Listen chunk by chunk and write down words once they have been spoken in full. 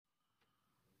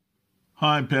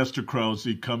Hi, I'm Pastor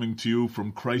Krause, coming to you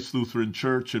from Christ Lutheran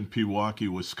Church in Pewaukee,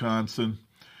 Wisconsin.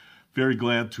 Very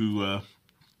glad to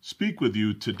speak with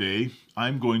you today.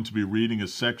 I'm going to be reading a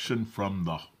section from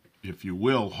the, if you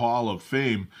will, Hall of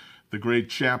Fame, the great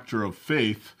chapter of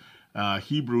faith,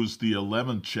 Hebrews, the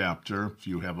 11th chapter. If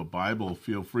you have a Bible,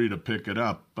 feel free to pick it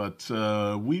up. But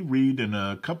we read in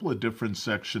a couple of different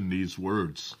sections these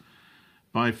words.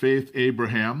 By faith,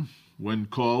 Abraham, when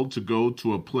called to go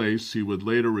to a place he would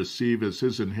later receive as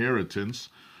his inheritance,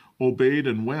 obeyed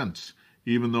and went,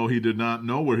 even though he did not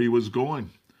know where he was going.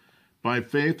 By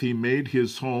faith he made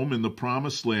his home in the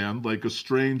promised land like a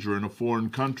stranger in a foreign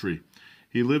country.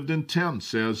 He lived in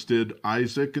tents, as did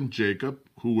Isaac and Jacob,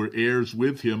 who were heirs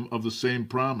with him of the same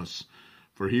promise.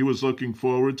 For he was looking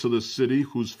forward to the city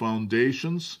whose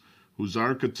foundations, whose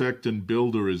architect and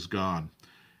builder is God.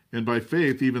 And by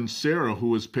faith, even Sarah, who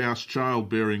was past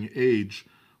childbearing age,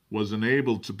 was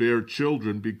enabled to bear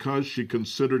children because she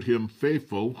considered him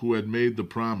faithful who had made the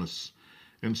promise.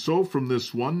 And so from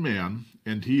this one man,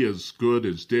 and he as good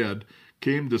as dead,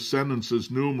 came descendants as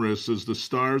numerous as the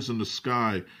stars in the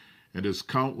sky, and as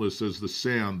countless as the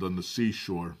sand on the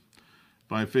seashore.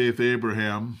 By faith,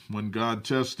 Abraham, when God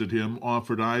tested him,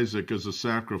 offered Isaac as a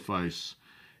sacrifice.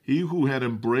 He who had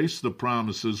embraced the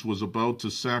promises was about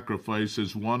to sacrifice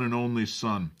his one and only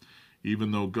son,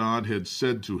 even though God had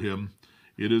said to him,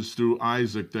 "It is through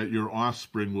Isaac that your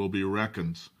offspring will be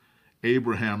reckoned."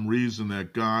 Abraham reasoned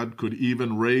that God could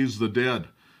even raise the dead,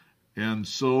 and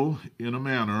so, in a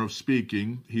manner of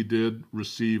speaking, he did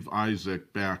receive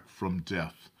Isaac back from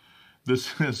death.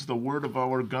 This is the word of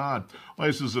our God. Well,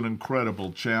 this is an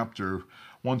incredible chapter.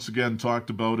 Once again talked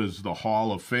about as the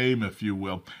Hall of Fame, if you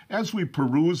will. As we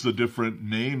peruse the different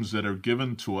names that are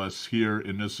given to us here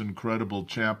in this incredible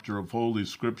chapter of Holy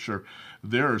Scripture,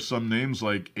 there are some names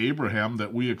like Abraham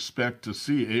that we expect to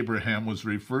see. Abraham was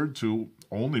referred to,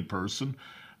 only person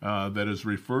that is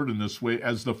referred in this way,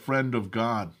 as the friend of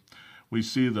God. We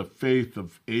see the faith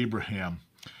of Abraham.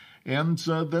 And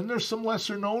then there's some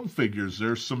lesser-known figures.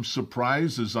 There's some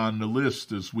surprises on the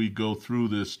list as we go through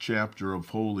this chapter of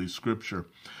Holy Scripture.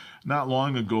 Not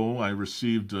long ago, I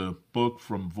received a book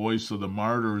from Voice of the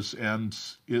Martyrs, and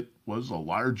it was a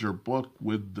larger book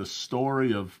with the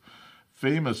story of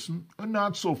famous,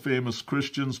 not-so-famous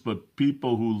Christians, but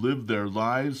people who lived their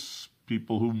lives,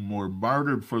 people who were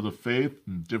martyred for the faith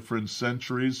in different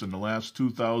centuries in the last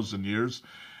 2,000 years,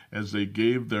 as they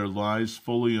gave their lives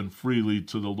fully and freely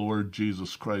to the Lord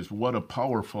Jesus Christ. What a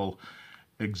powerful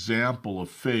example of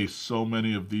faith so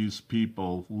many of these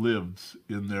people lived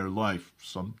in their life.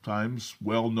 Sometimes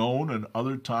well-known and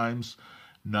other times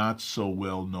not so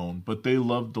well-known. But they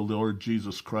loved the Lord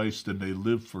Jesus Christ and they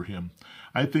lived for him.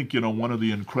 I think, one of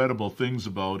the incredible things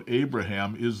about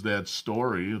Abraham is that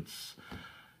story.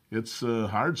 It's a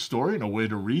hard story in a way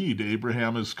to read.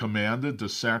 Abraham is commanded to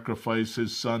sacrifice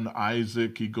his son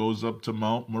Isaac. He goes up to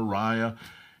Mount Moriah.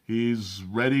 He's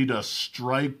ready to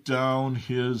strike down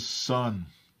his son.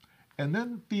 And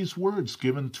then these words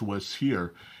given to us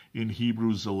here in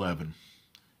Hebrews 11.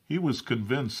 He was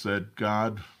convinced that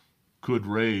God could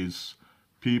raise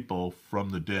people from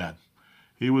the dead.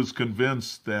 He was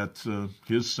convinced that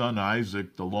his son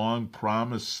Isaac, the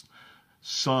long-promised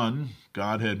son,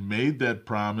 God had made that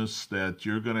promise that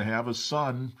you're going to have a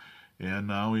son, and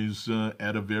now he's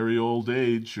at a very old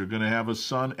age. You're going to have a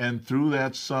son, and through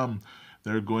that son,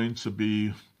 there are going to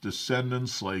be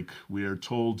descendants, like we are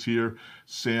told here,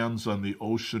 sands on the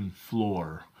ocean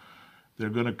floor.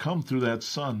 They're going to come through that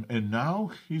son, and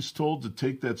now he's told to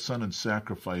take that son and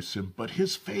sacrifice him. But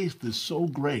his faith is so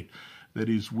great that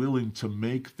he's willing to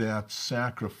make that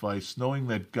sacrifice, knowing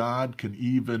that God can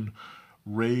even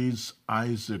raise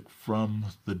Isaac from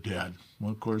the dead.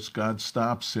 Well, of course, God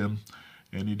stops him,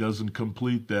 and he doesn't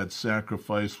complete that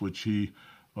sacrifice which he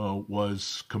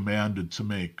was commanded to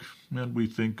make. And we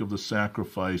think of the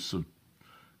sacrifice of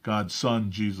God's Son,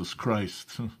 Jesus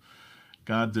Christ.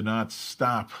 God did not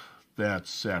stop that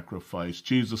sacrifice.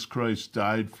 Jesus Christ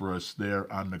died for us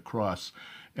there on the cross,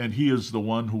 and he is the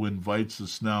one who invites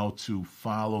us now to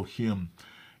follow him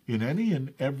in any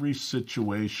and every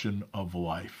situation of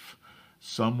life.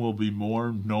 Some will be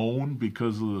more known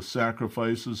because of the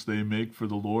sacrifices they make for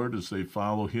the Lord as they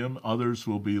follow him. Others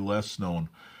will be less known.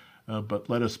 But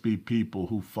let us be people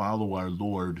who follow our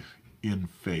Lord in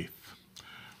faith.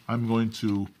 I'm going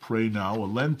to pray now a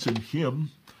Lenten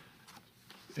hymn,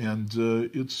 and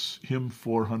it's hymn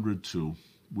 402.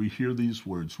 We hear these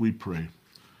words. We pray.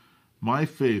 My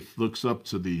faith looks up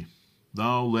to thee,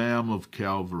 thou Lamb of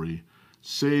Calvary,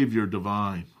 Savior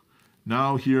divine.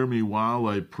 Now hear me while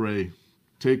I pray.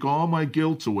 Take all my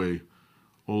guilt away.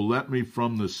 Oh, let me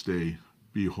from this day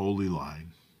be wholly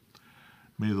lying.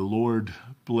 May the Lord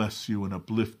bless you and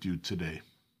uplift you today.